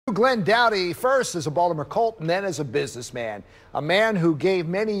Glenn Doughty first as a Baltimore Colt and then as a businessman, a man who gave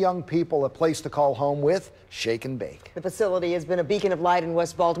many young people a place to call home with Shake and Bake. The facility has been a beacon of light in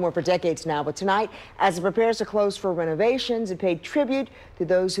West Baltimore for decades now, but tonight, as it prepares to close for renovations, it paid tribute to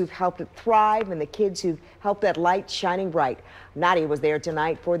those who've helped it thrive and the kids who've helped that light shining bright. Nadia was there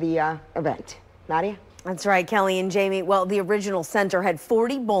tonight for the event. Nadia? That's right, Kelly and Jamie. Well, the original center had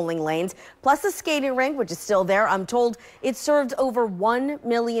 40 bowling lanes, plus a skating rink, which is still there. I'm told it served over 1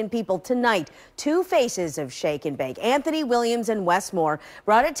 million people. Tonight, two faces of Shake and Bake, Anthony Williams and Wes Moore,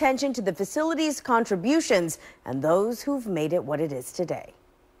 brought attention to the facility's contributions and those who've made it what it is today.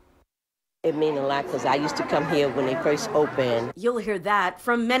 It means a lot because I used to come here when they first opened. You'll hear that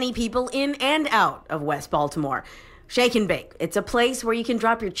from many people in and out of West Baltimore. Shake and Bake, it's a place where you can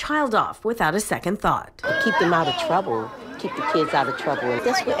drop your child off without a second thought. To keep them out of trouble, keep the kids out of trouble. And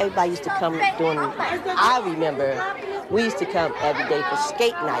that's where everybody used to come doing. I remember we used to come every day for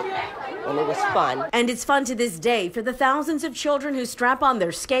skate night, and it was fun. And it's fun to this day for the thousands of children who strap on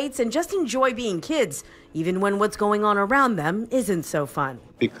their skates and just enjoy being kids, even when what's going on around them isn't so fun.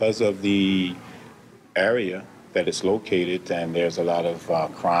 Because of the area that it's located, and there's a lot of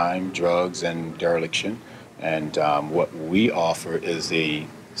crime, drugs, and dereliction. And what we offer is a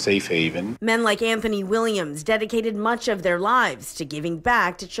safe haven. Men like Anthony Williams dedicated much of their lives to giving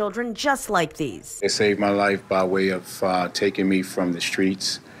back to children just like these. They saved my life by way of taking me from the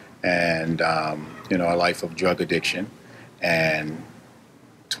streets and, a life of drug addiction. And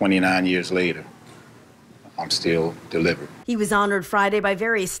 29 years later, I'm still delivered. He was honored Friday by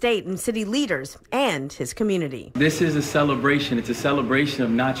various state and city leaders and his community. This is a celebration. It's a celebration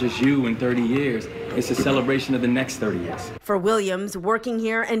of not just you in 30 years. It's a celebration of the next 30 years. For Williams, working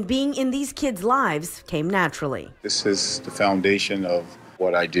here and being in these kids' lives came naturally. This is the foundation of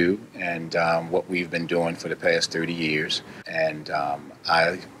what I do and what we've been doing for the past 30 years. And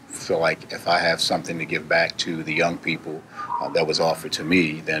I feel like if I have something to give back to the young people that was offered to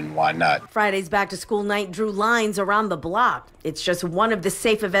me, then why not? Friday's back-to-school night drew lines around the block. It's just one of the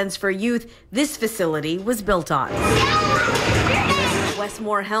safe events for youth this facility was built on. Wes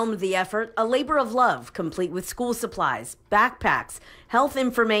Moore helmed the effort, a labor of love, complete with school supplies, backpacks, health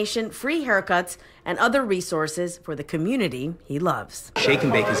information, free haircuts, and other resources for the community he loves. Shake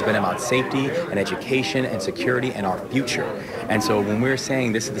and Bake has been about safety and education and security and our future. And so when we're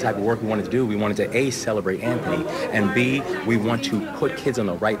saying this is the type of work we wanted to do, we wanted to A, celebrate Anthony, and B, we want to put kids on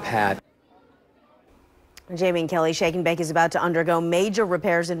the right path. Jamie and Kelly, Shake and Bake is about to undergo major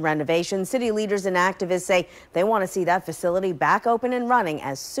repairs and renovations. City leaders and activists say they want to see that facility back open and running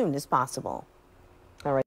as soon as possible. All right.